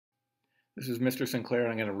This is Mr. Sinclair.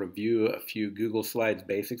 I'm going to review a few Google Slides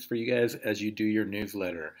basics for you guys as you do your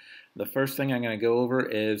newsletter. The first thing I'm going to go over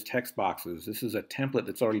is text boxes. This is a template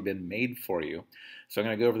that's already been made for you. So I'm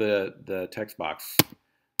going to go over the text box.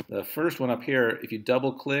 The first one up here, if you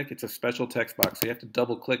double click, it's a special text box. So you have to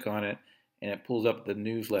double click on it and it pulls up the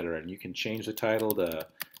newsletter, and you can change the title to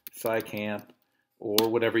SciCamp or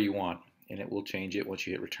whatever you want, and it will change it once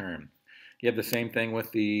you hit return. You have the same thing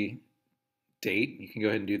with the date. You can go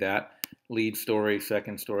ahead and do that. Lead story,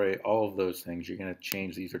 second story, all of those things. You're going to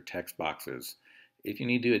change. These are text boxes. If you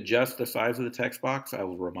need to adjust the size of the text box, I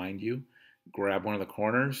will remind you. Grab one of the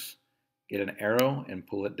corners, get an arrow, and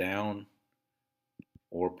pull it down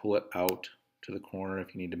or pull it out to the corner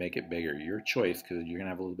if you need to make it bigger. Your choice, because you're going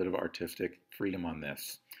to have a little bit of artistic freedom on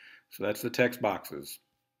this. So that's the text boxes.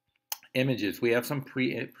 Images. We have some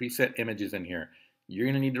preset images in here. You're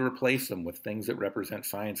going to need to replace them with things that represent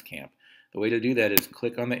Science Camp. The way to do that is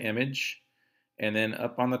click on the image, and then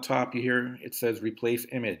up on the top here it says replace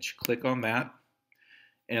image. Click on that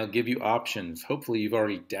and it'll give you options. Hopefully you've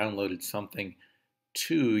already downloaded something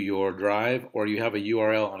to your drive, or you have a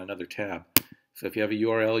URL on another tab. So if you have a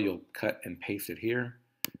URL, you'll cut and paste it here.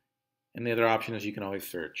 And the other option is you can always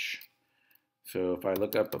search. So if I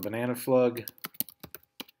look up a banana slug,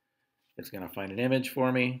 it's going to find an image for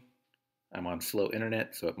me. I'm on slow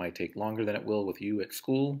internet, so it might take longer than it will with you at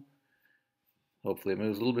school. Hopefully it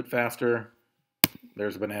moves a little bit faster.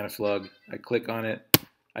 There's a banana slug. I click on it,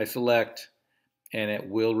 I select, and it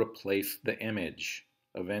will replace the image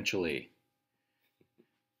eventually.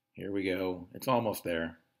 Here we go. It's almost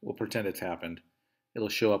there. We'll pretend it's happened. It'll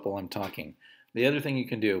show up while I'm talking. The other thing you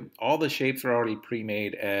can do, all the shapes are already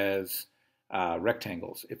pre-made as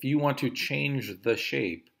rectangles. If you want to change the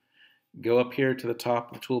shape, go up here to the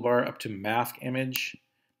top of the toolbar, up to mask image,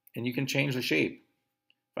 and you can change the shape.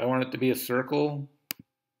 If I want it to be a circle,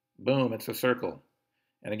 boom, it's a circle.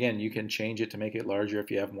 And again, you can change it to make it larger if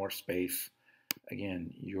you have more space.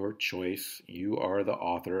 Again, your choice. You are the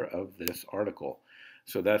author of this article.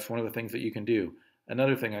 So that's one of the things that you can do.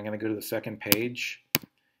 Another thing, I'm going to go to the second page,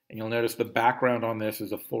 and you'll notice the background on this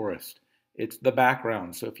is a forest. It's the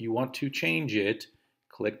background. So if you want to change it,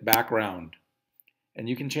 click background. And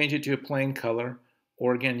you can change it to a plain color.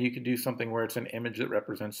 Or again, you could do something where it's an image that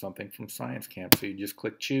represents something from Science Camp. So you just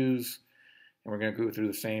click choose, and we're going to go through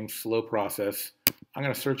the same slow process. I'm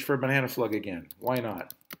going to search for a banana slug again. Why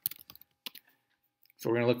not? So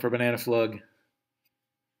we're going to look for a banana slug.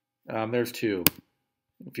 There's two.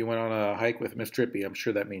 If you went on a hike with Miss Trippy, I'm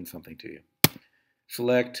sure that means something to you.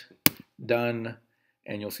 Select, done,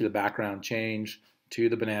 and you'll see the background change to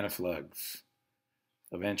the banana slugs.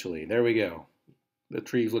 Eventually, there we go. The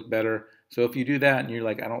trees look better. So if you do that and you're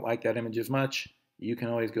like, I don't like that image as much, you can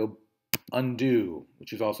always go undo,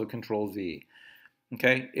 which is also Control Z.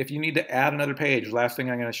 Okay, if you need to add another page, last thing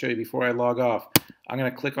I'm going to show you before I log off, I'm going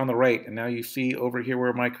to click on the right, and now you see over here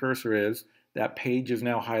where my cursor is, that page is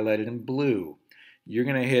now highlighted in blue. You're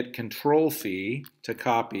going to hit Control C to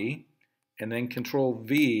copy, and then Control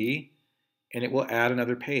V, and it will add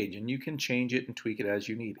another page, and you can change it and tweak it as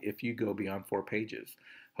you need if you go beyond 4 pages.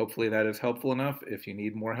 Hopefully that is helpful enough. If you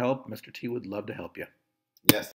need more help, Mr. T would love to help you. Yes.